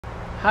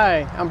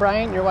Hi, I'm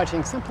Brian. You're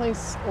watching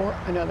Someplace or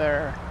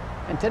Another.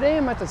 And today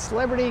I'm at the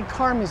Celebrity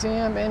Car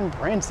Museum in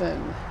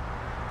Branson,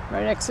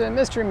 right next to the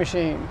Mystery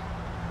Machine.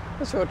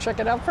 Let's go check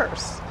it out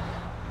first.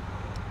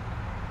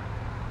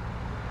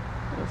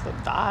 There's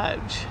a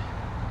Dodge.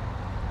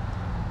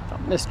 The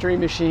Mystery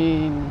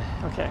Machine.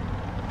 Okay.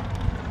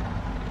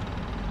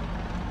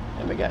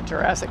 And we got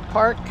Jurassic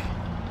Park.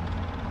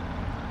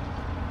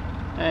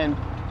 And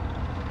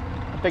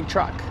a big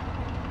truck.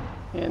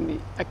 And the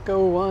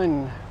Echo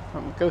One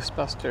from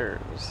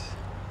Ghostbusters.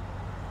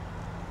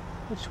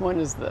 Which one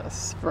is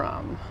this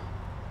from?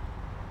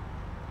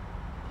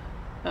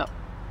 Oh,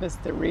 it's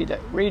the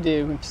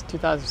redo, it's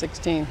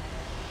 2016.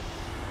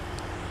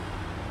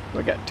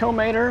 We got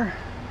Tomater.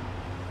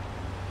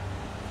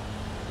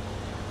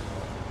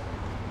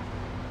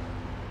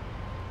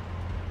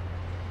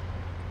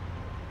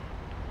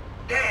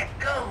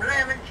 Dadgum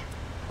lemons.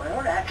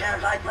 Well, that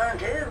sounds like fun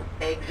too.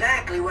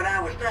 Exactly what I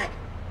was thinking.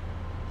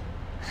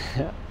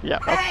 Yeah.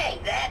 Hey,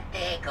 that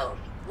tickles.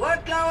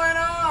 What's going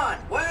on?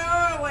 Where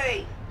are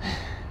we?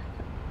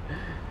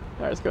 All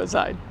right, let's go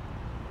inside.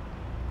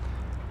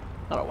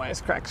 I don't know why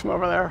it's cracks from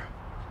over there.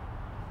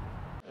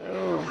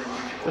 Oh,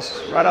 just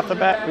right off the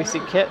bat, we see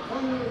Kit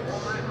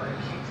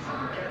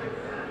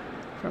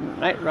from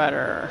Knight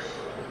Rider.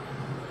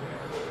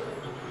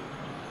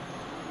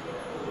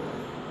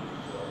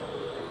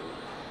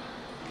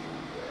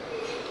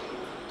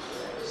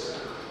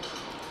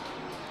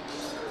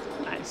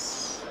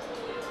 Nice.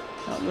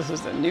 Oh, this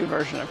is the new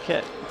version of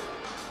Kit.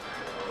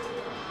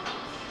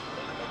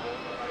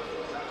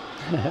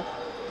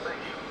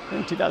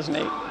 In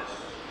 2008.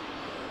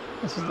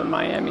 This is the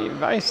Miami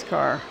Vice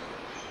car.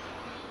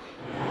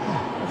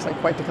 Looks like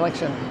quite the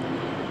collection.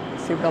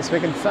 Let's see what else we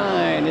can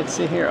find. Let's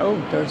see here. Oh,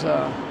 there's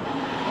a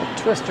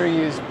Twister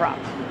used prop.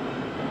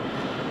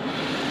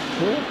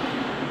 Cool.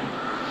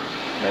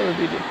 That would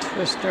be the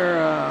Twister.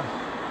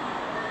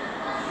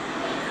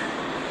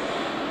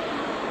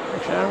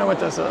 Actually, I don't know what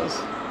this is.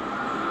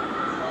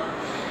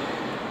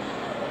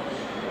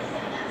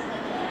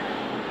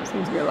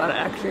 Seems to be a lot of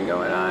action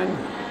going on.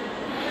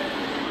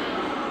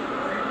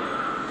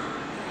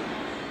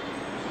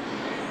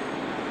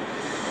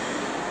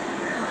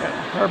 Got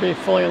Herbie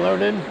fully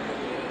loaded.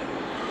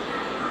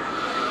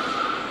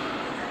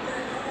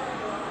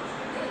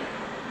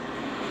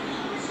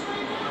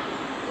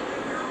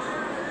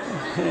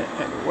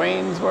 And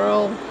Wayne's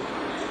World.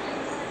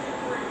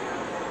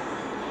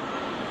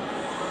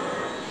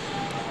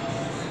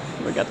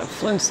 We got the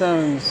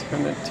Flintstones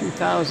from the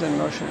 2000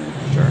 motion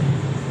picture.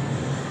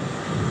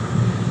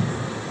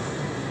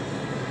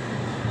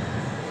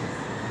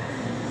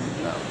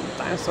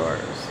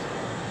 Dinosaurs.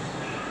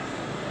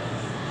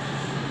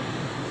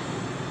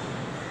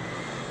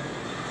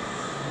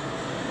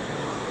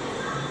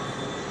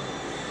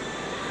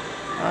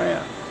 Oh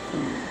yeah,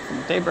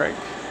 from Daybreak.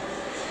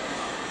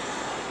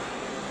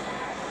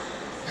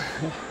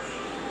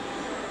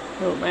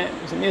 Oh man,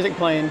 there's some music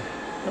playing.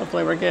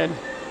 Hopefully we're good.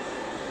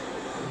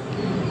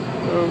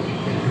 Oh,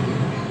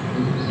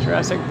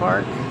 Jurassic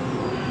Park.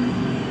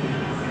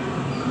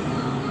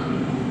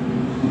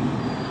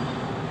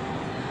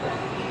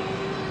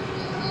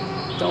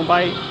 Don't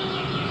bite.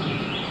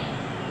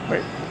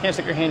 Wait, you can't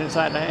stick your hand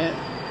inside a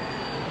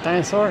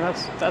dinosaur?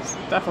 That's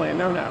definitely a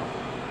no-no.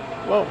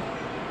 Whoa.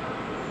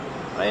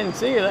 I didn't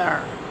see you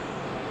there.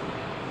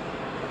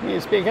 You need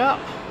to speak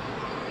up.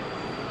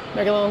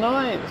 Make a little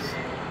noise.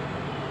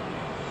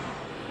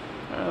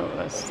 Oh,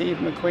 that's Steve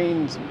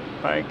McQueen's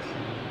bike.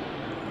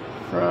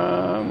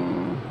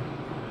 From...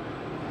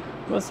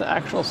 What's the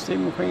actual Steve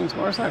McQueen's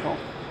motorcycle?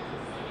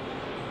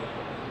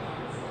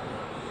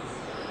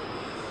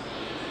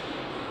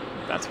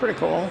 That's pretty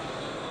cool.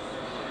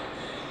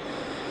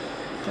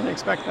 Didn't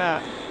expect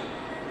that.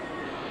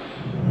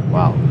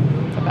 Wow,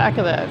 the back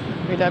of that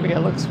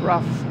VW looks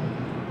rough.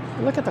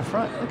 Look at the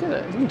front, look at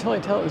it. You can totally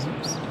tell it was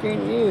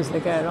screen used. They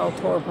got it all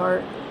tore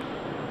apart.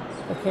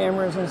 The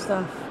cameras and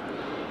stuff.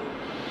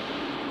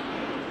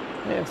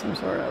 They have some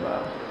sort of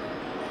a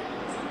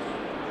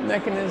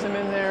mechanism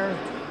in there.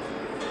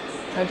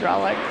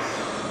 Hydraulics.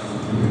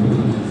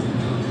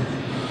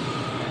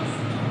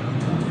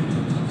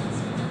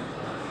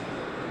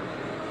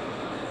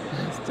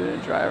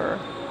 Student driver.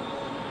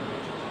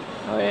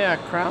 Oh yeah,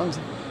 Crowns.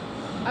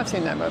 I've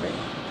seen that movie.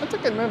 That's a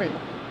good movie.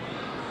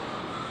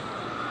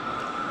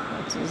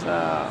 That's his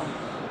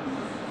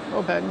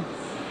moped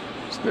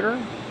scooter.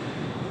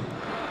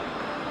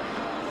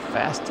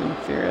 Fast and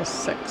Furious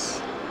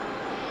 6.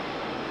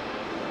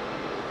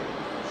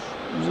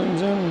 Zoom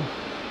zoom.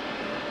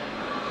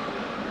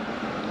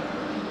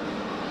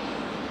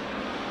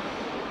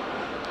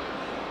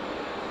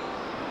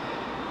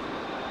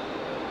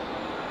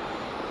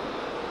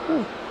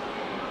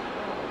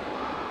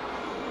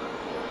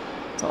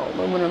 It's all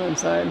aluminum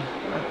inside,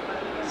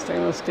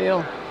 stainless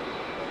steel.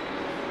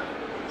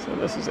 So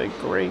this is a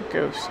gray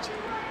Ghost.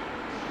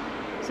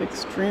 It's an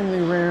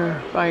extremely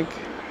rare bike.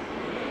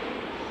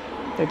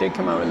 They did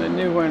come out with a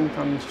new one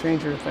from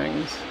Stranger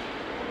Things.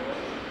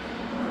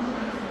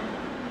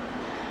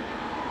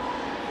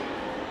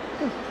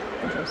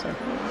 Interesting. So,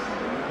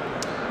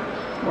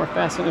 more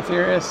Fast and the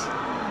Furious.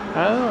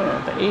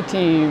 Oh, the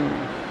A-Team.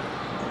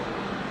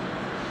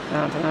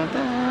 Da, da, da,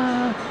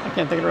 da. I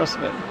can't think of the rest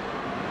of it.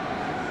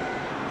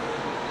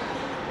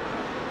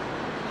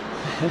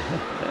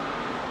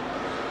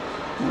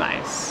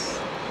 Nice.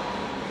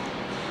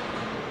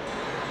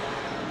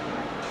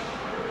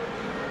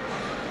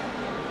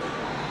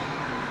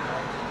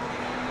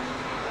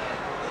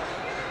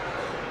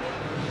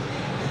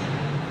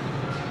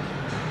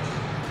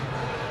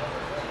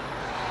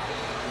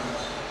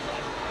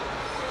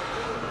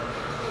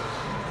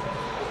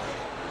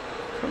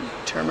 From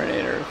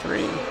Terminator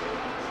 3.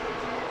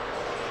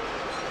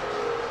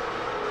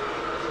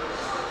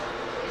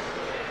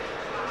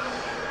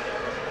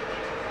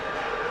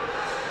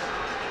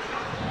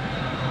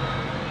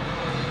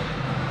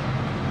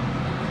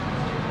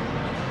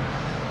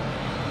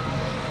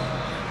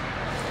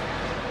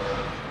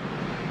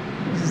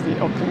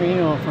 El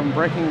Camino from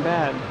Breaking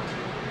Bad.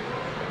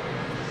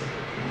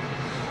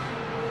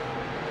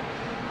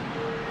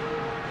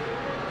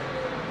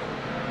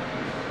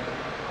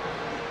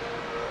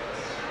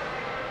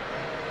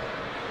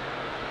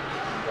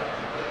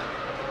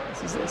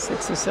 This is a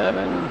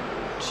 67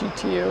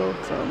 GTO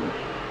from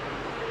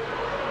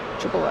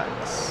Triple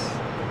X.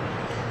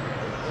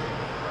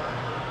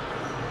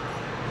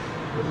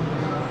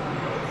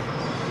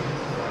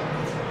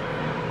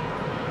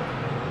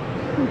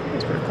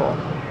 That's pretty cool.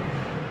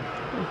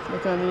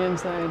 Look on the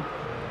inside.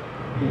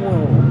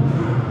 Whoa.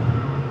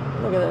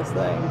 Look at this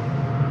thing.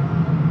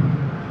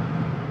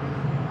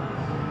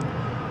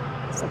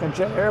 It's like a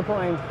jet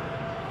airplane.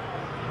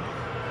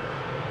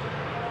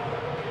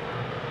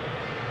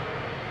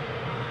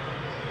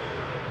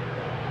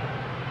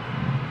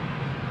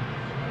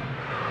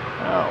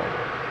 Oh.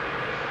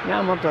 Now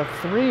I'm up to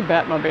 3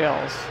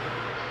 Batmobiles.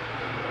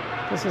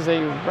 This is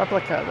a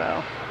replica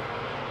though.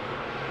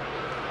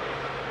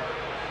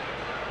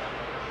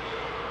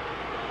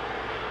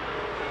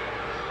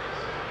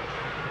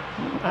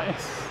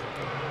 Nice.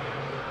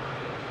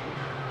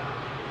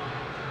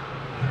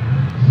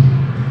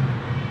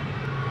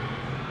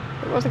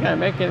 There was a guy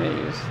making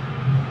these.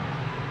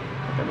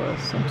 There was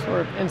some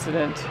sort of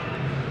incident.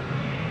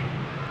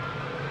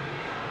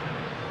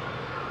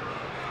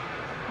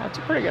 That's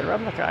a pretty good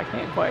replica. I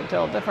can't quite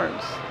tell the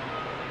difference.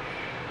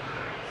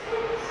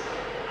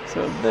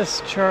 So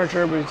this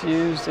Charger was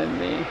used in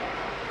the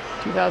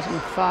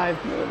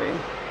 2005 movie,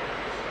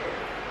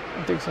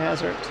 Dukes of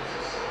Hazzard.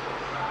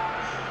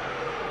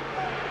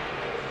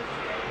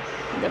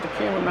 Got the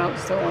camera mount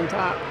still on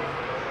top.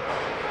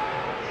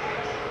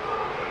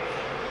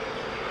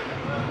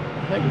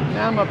 I think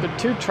now I'm up to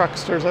 2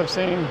 trucksters I've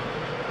seen.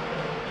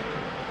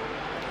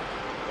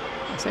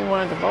 I've seen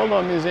one at the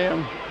Bolo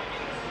Museum.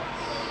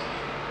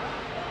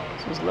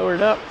 This was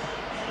loaded up.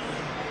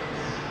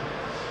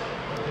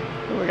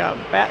 Ooh, we got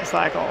Bat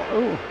Cycle.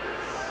 Ooh.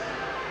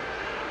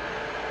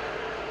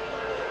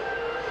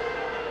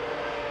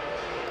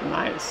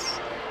 Nice.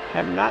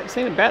 Have not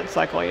seen a Bat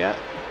Cycle yet.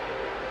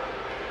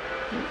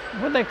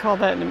 What do they call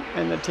that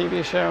in the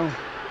TV show?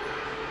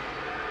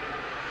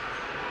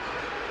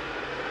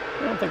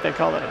 I don't think they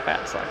call it a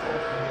Bat Cycle.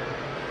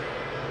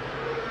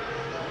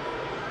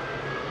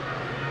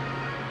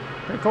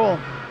 Pretty cool.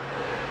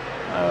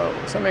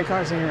 Oh, so many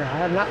cars in here. I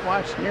have not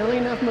watched nearly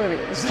enough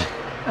movies.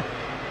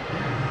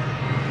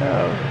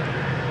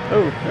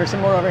 Oh, there's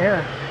some more over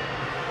here.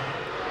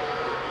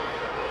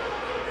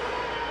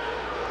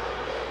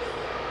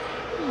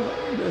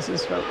 This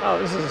is from, oh,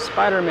 this is a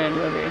Spider-Man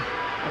movie,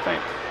 I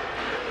think.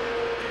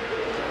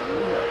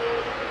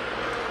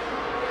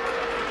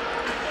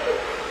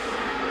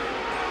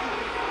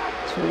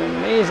 It's an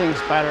Amazing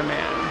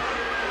Spider-Man.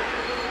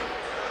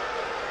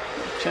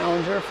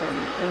 Challenger from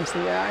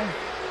MCI.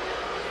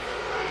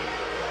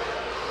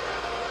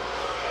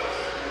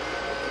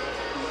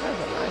 That's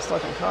a nice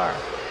looking car.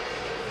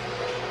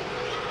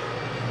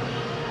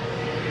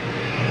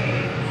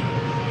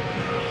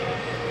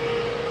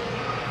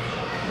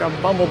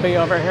 Got Bumblebee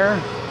over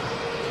here.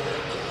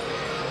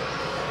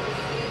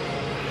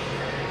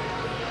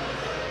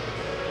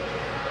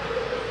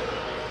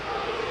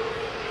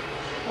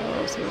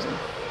 Oh, Susan.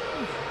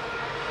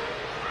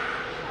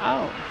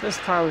 Oh, this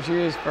car was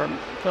used for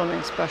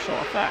filming special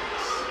effects.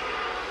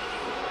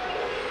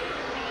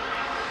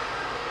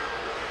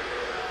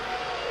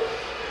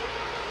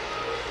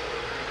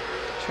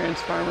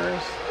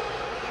 Transformers.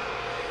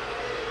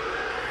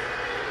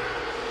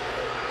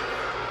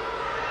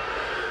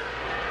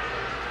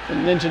 The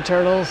Ninja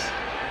Turtles.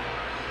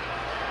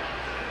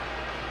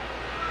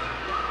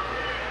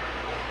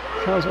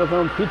 Comes with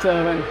own pizza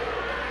oven.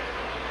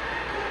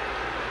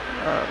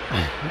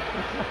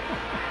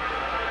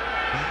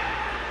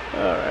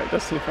 Alright,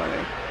 that's too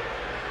funny.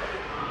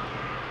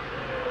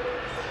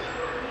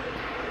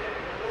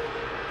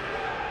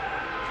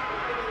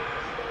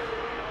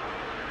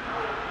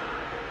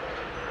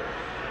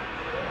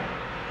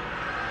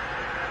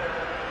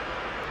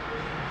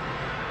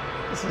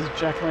 This is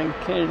Jacqueline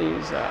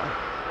Kennedy's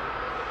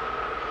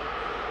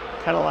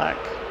Cadillac.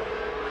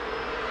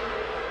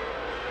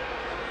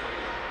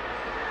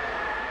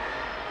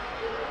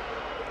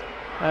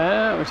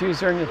 It was used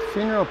during the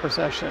funeral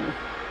procession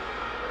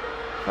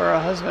for her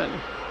husband.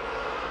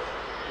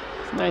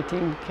 It's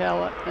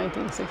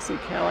 1960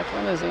 Cadillac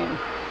limousine.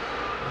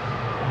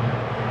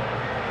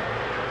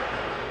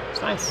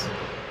 It's nice.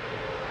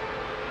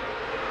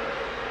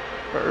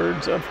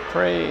 Birds of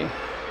Prey.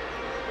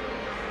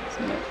 It's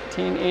a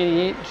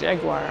 1988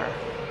 Jaguar.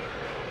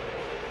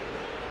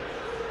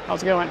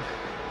 How's it going?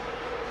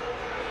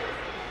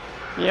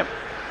 Yep.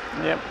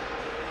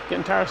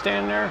 Getting tired of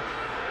standing there?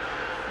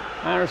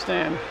 I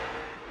understand.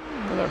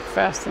 Another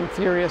Fast and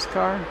Furious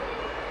car.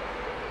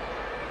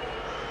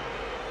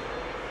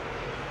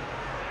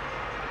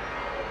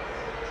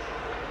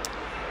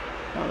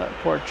 Oh, that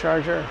poor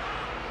Charger.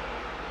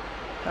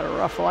 Had a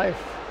rough life.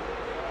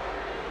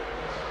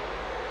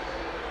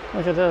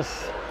 Look at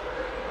this.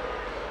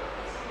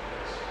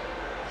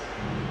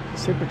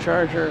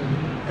 Supercharger.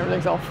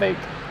 Everything's all fake.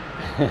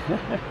 Look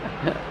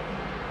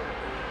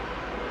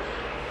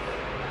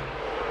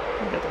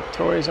at the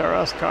Toys R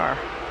Us car.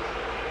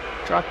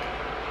 Truck.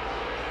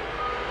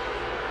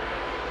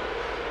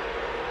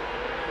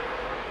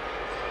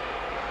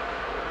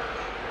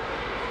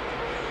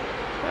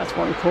 That's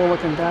one cool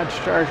looking Dodge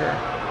Charger.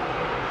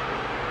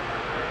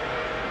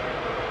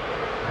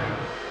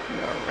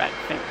 A rat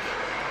fink.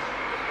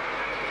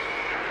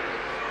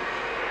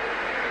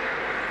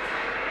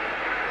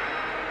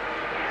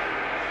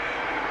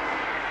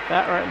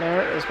 That right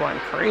there is one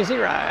crazy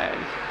ride.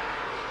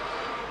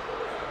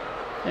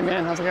 Hey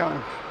man, how's it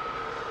going?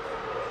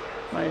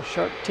 Nice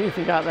sharp teeth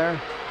you got there.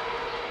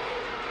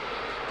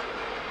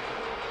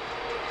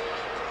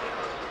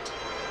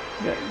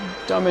 You got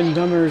Dumb and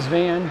Dumber's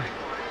van.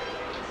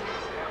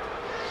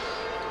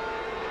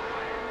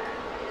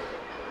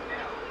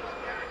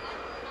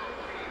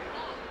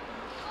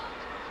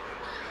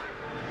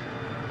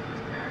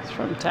 It's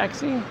from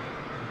Taxi.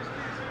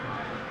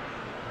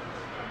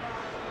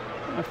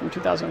 From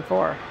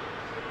 2004.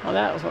 Well,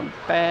 that was one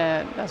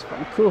bad. That's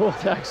one cool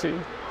Taxi.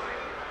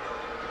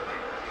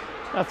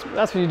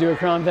 That's when you do a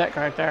Crown Vic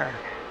right there.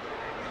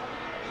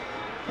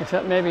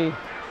 Except maybe.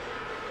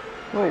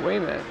 Oh, wait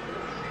a minute.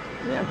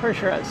 Yeah, I'm pretty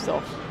sure that's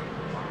still.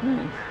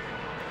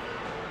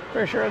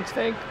 Pretty sure it's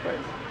fake, but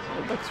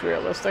it looks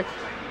realistic.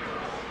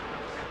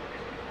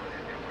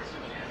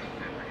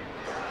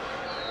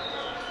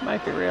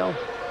 Might be real.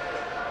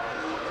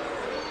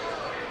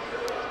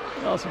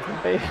 Also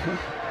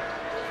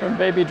from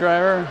Baby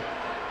Driver.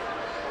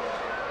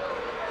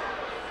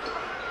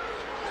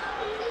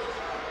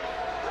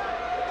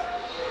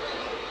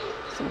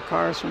 Some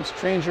cars from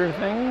Stranger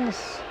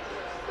Things.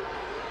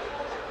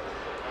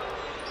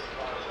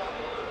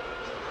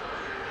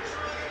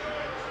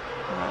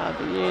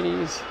 The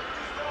 80s.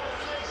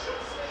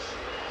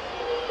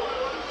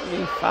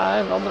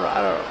 85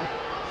 Eldorado.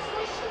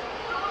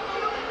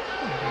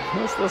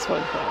 What's this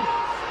one from?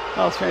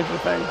 Oh, Stranger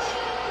Things.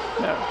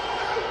 No.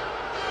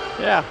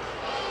 Yeah.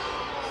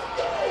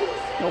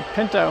 No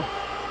Pinto.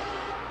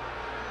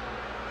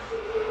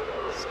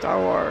 Star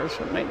Wars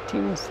from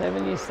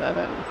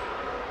 1977.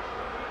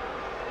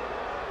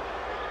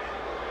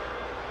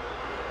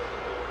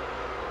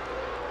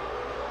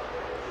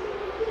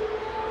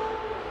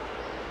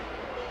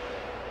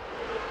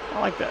 I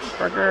like that.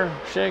 Burger,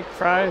 shake,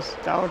 fries,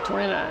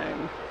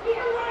 $1.29.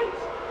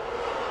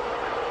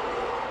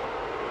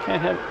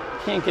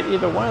 Can't get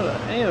either one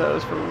of any of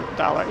those for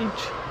 $1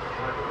 each.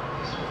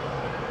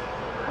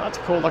 Well, that's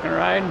a cool looking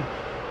ride.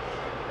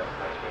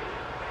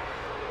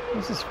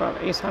 This is from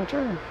Ace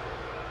Hunter.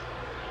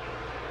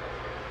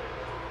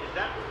 Is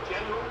that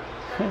general?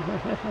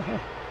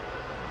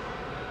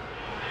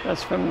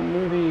 That's from the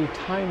movie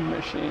Time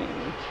Machine.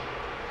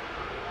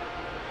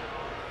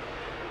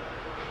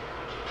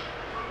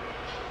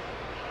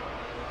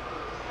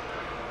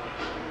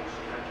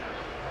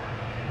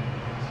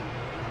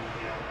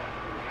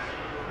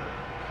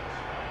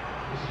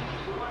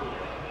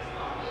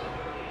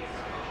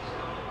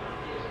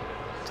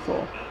 It's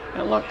cool.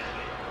 And look,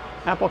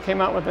 Apple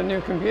came out with a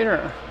new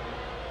computer.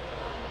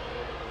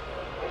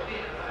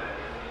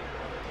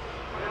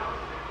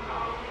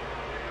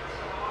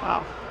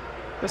 Wow.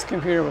 This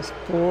computer was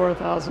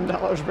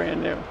 $4,000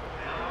 brand new.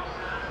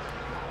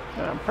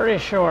 And I'm pretty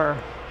sure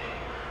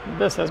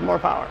this has more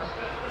power.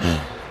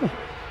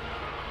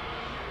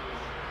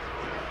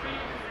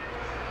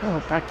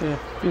 Oh, Back to the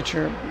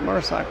Future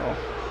motorcycle.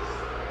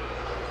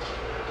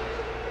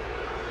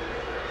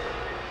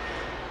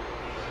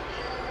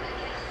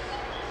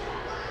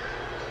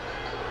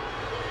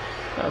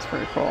 That's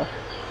pretty cool.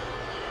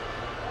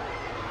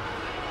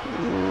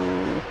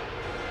 Ooh.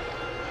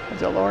 A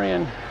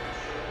DeLorean.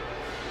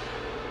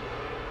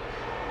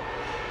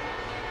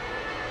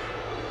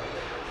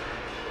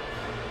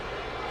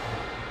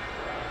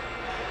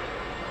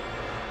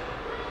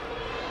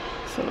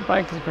 So the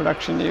bike is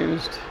production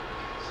used.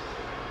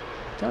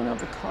 Don't know what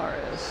the car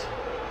is.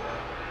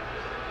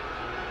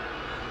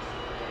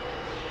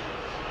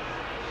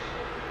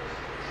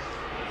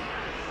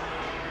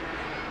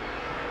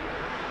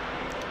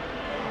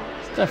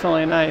 It's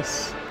definitely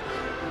nice.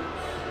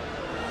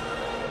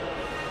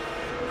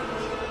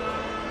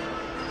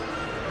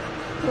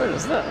 What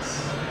is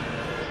this?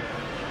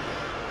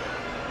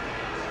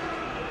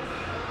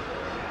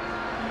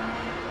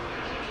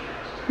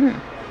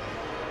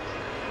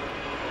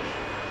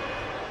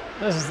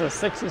 This is the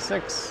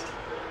 66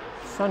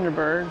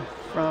 Thunderbird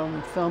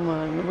from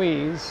Thelma and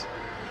Louise.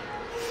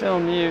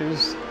 Film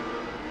used.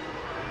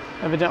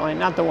 Evidently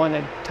not the one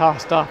they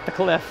tossed off the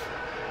cliff.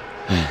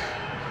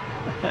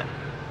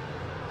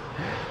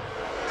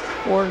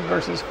 Ford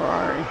versus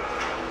Ferrari.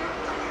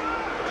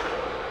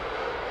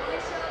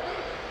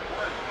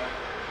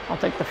 I'll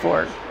take the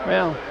Ford.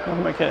 Well, who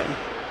am I kidding?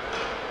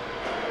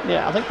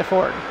 Yeah, I'll take the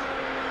Ford.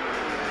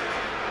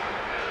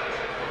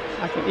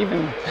 I can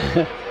even...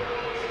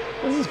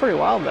 This is pretty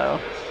wild though.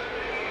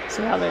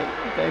 See how they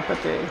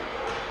put they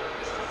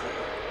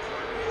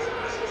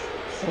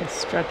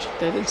stretched,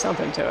 they did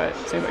something to it.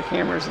 See, put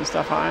cameras and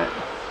stuff on it.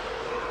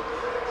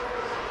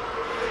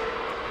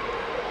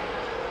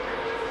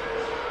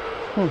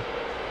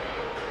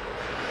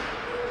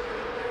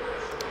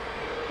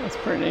 That's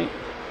pretty neat.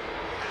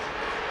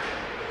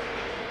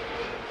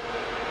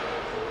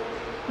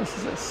 This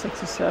is a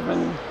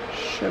 67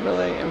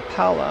 Chevrolet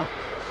Impala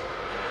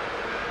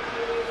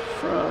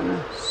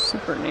from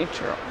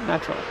Supernatural.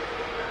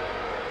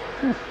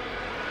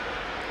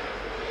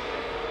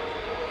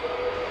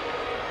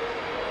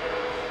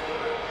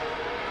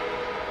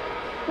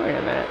 Wait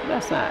a minute,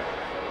 that's not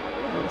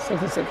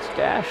 66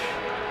 dash.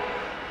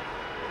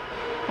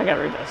 I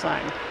gotta read that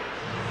sign.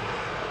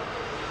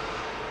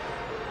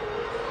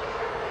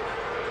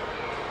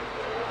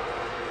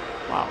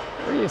 Wow,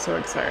 what are you so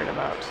excited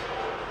about?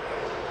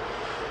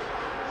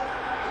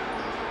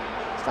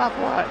 Stop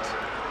what?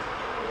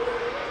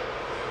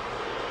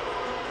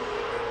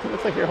 It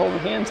looks like you're holding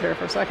hands here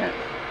for a second.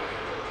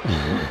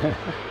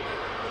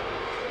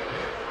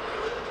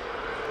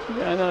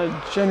 Yeah, I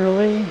know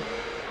generally.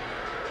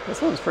 This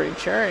one's pretty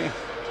cherry. I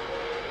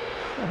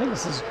think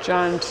this is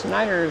John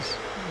Snyder's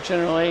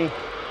generally.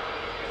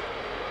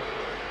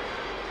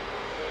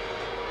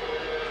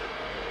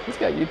 He's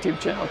got a YouTube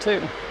channel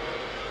too.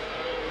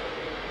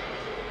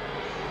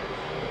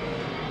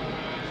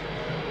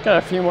 Got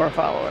a few more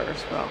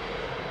followers, well.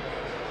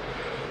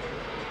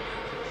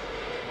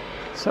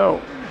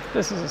 So,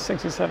 this is a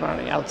 67 on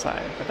the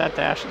outside, but that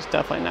dash is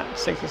definitely not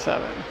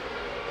 67.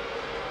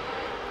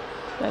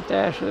 That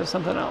dash is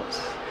something else.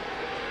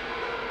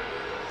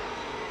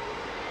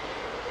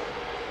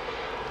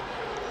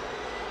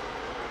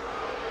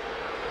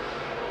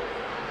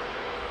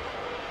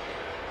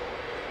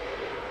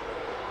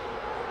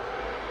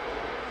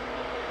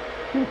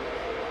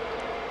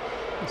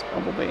 This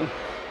Bumblebee.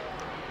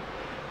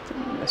 It's a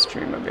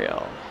mystery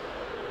mobile.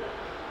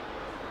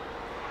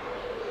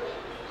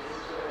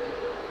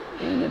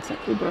 And it's an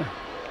Uber.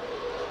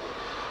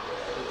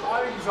 I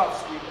think he's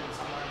off speed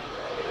somewhere.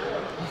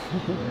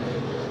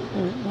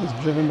 It's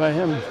driven by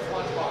him. Yeah,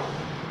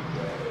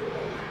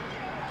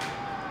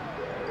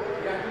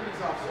 I think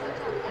he's off speed.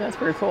 That's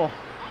pretty cool.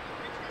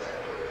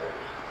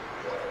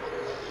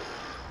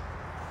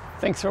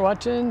 Thanks for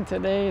watching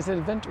today's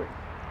adventure.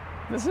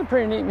 This is a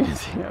pretty neat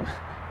museum.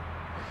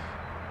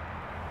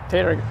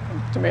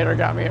 Tomato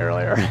got me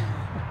earlier.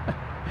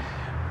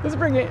 It's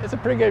a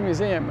pretty good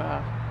museum.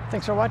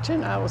 Thanks for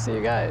watching. I will see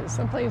you guys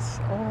someplace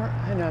or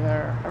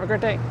another. Have a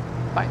great day.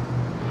 Bye.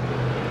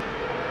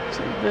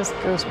 So this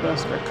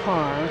Ghostbuster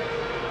car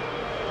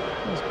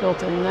was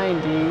built in the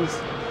 90s,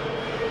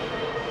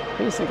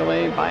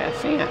 basically by a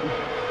fan.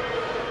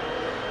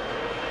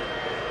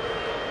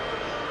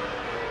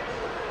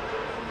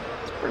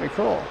 It's pretty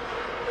cool.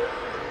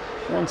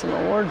 Won some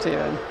awards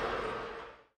even.